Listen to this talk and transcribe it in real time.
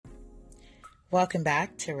Welcome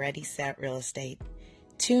back to Ready, Set, Real Estate.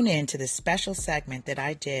 Tune in to the special segment that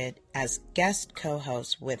I did as guest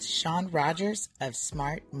co-host with Sean Rogers of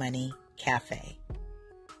Smart Money Cafe.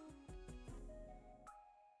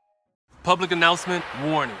 Public announcement,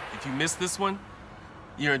 warning. If you miss this one,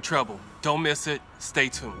 you're in trouble. Don't miss it. Stay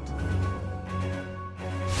tuned.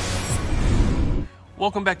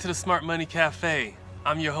 Welcome back to the Smart Money Cafe.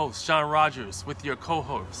 I'm your host, Sean Rogers, with your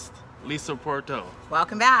co-host, Lisa Porto.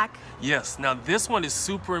 Welcome back. Yes, now this one is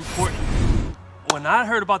super important. When I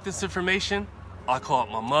heard about this information, I called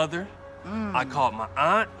my mother, I called my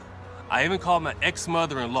aunt, I even called my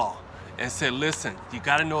ex-mother-in-law and said, listen, you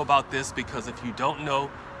gotta know about this because if you don't know,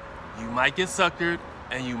 you might get suckered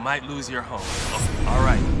and you might lose your home. Oh, all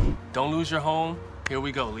right, don't lose your home. Here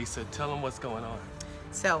we go, Lisa, tell them what's going on.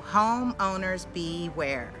 So homeowners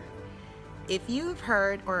beware. If you've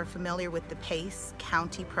heard or are familiar with the PACE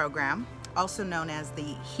County program, also known as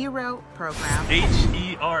the HERO program.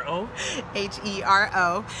 H-E-R-O?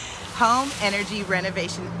 H-E-R-O, Home Energy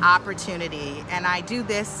Renovation Opportunity. And I do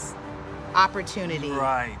this opportunity.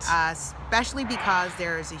 Right. Especially because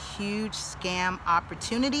there is a huge scam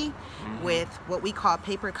opportunity with what we call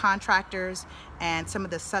paper contractors and some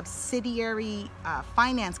of the subsidiary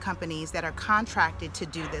finance companies that are contracted to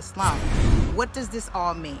do this loan. What does this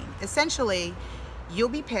all mean? Essentially, you'll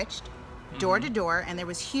be pitched door to door, and there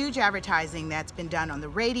was huge advertising that's been done on the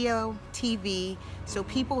radio, TV, so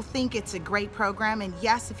people think it's a great program, and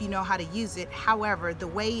yes, if you know how to use it. However, the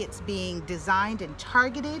way it's being designed and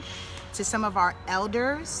targeted to some of our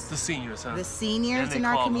elders, The seniors, huh? the seniors in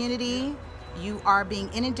our community, you are being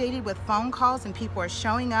inundated with phone calls, and people are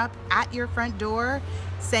showing up at your front door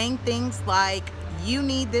saying things like, you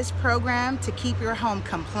need this program to keep your home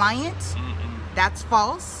compliant. That's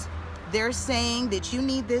false. They're saying that you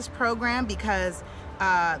need this program because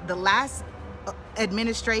the last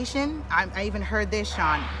administration, I even heard this,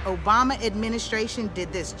 Sean, Obama administration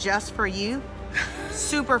did this just for you.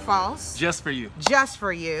 Super false. Just for you. Just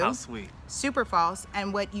for you. How sweet. Super false.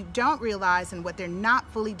 And what you don't realize and what they're not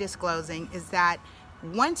fully disclosing is that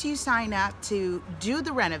once you sign up to do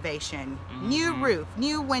the renovation, new roof,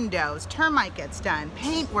 new windows, termite gets done,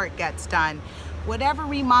 paint work gets done, whatever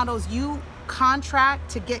remodels you contract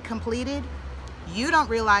to get completed, you don't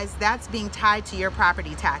realize that's being tied to your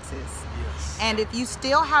property taxes. Yes. And if you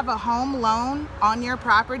still have a home loan on your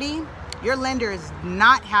property, your lender is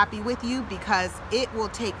not happy with you because it will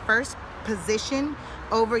take first position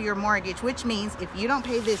over your mortgage, which means if you don't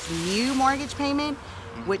pay this new mortgage payment,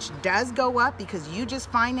 which does go up because you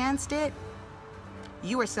just financed it,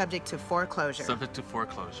 you are subject to foreclosure. Subject to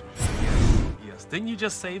foreclosure. Yes. Yes. Didn't you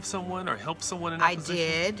just save someone or help someone in that position? I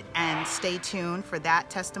did, and stay tuned for that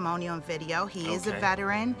testimonial and video. He is a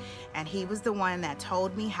veteran, and he was the one that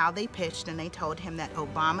told me how they pitched, and they told him that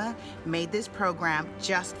Obama made this program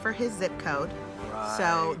just for his zip code. Right.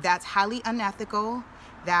 So that's highly unethical.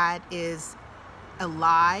 That is a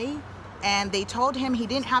lie. And they told him he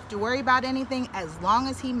didn't have to worry about anything as long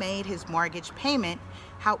as he made his mortgage payment.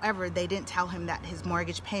 However, they didn't tell him that his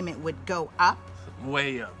mortgage payment would go up.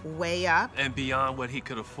 Way up. Way up. And beyond what he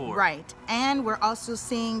could afford. Right. And we're also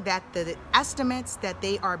seeing that the estimates that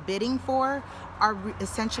they are bidding for are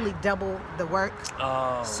essentially double the work.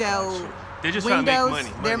 Oh, so gotcha. They're just trying to make money.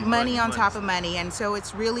 They're money on top of money. And so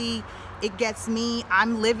it's really, it gets me,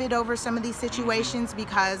 I'm livid over some of these situations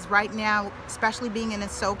because right now, especially being in a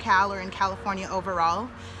SoCal or in California overall,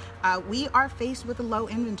 we are faced with a low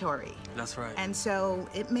inventory. That's right. And so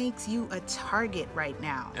it makes you a target right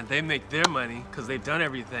now. And they make their money because they've done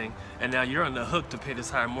everything, and now you're on the hook to pay this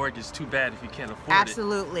higher mortgage. Too bad if you can't afford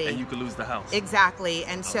Absolutely. it. And you could lose the house. Exactly.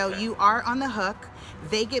 And so you are on the hook.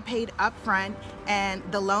 They get paid up front, and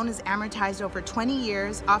the loan is amortized over 20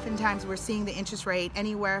 years. Oftentimes we're seeing the interest rate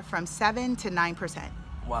anywhere from 7 to 9%.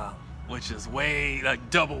 Wow. Which is way, like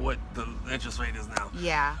double what the interest rate is now.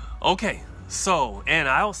 Yeah. Okay. So, and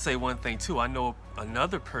I'll say one thing too. I know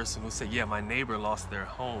another person who said, yeah, my neighbor lost their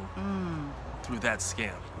home through that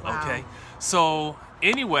scam. Wow. Okay. So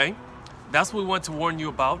anyway, that's what we want to warn you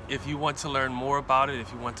about. If you want to learn more about it,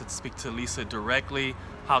 if you want to speak to Lisa directly,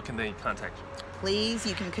 how can they contact you? Please,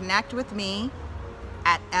 you can connect with me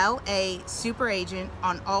at LA Super Agent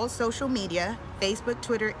on all social media, Facebook,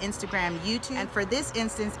 Twitter, Instagram, YouTube. And for this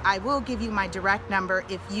instance, I will give you my direct number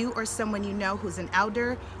if you or someone you know who's an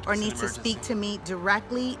elder or needs to speak to me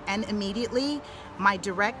directly and immediately. My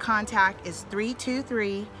direct contact is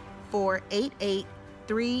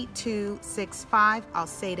 323-488-3265. I'll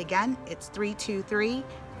say it again. It's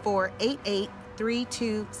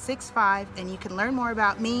 323-488-3265, and you can learn more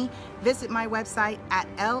about me. Visit my website at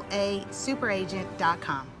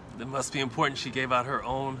LASuperagent.com. It must be important she gave out her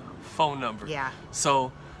own phone number. Yeah.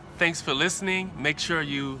 So thanks for listening. Make sure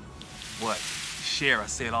you, share. I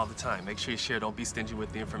say it all the time. Make sure you share. Don't be stingy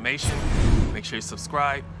with the information. Make sure you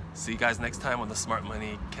subscribe. See you guys next time on the Smart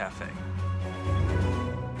Money Cafe.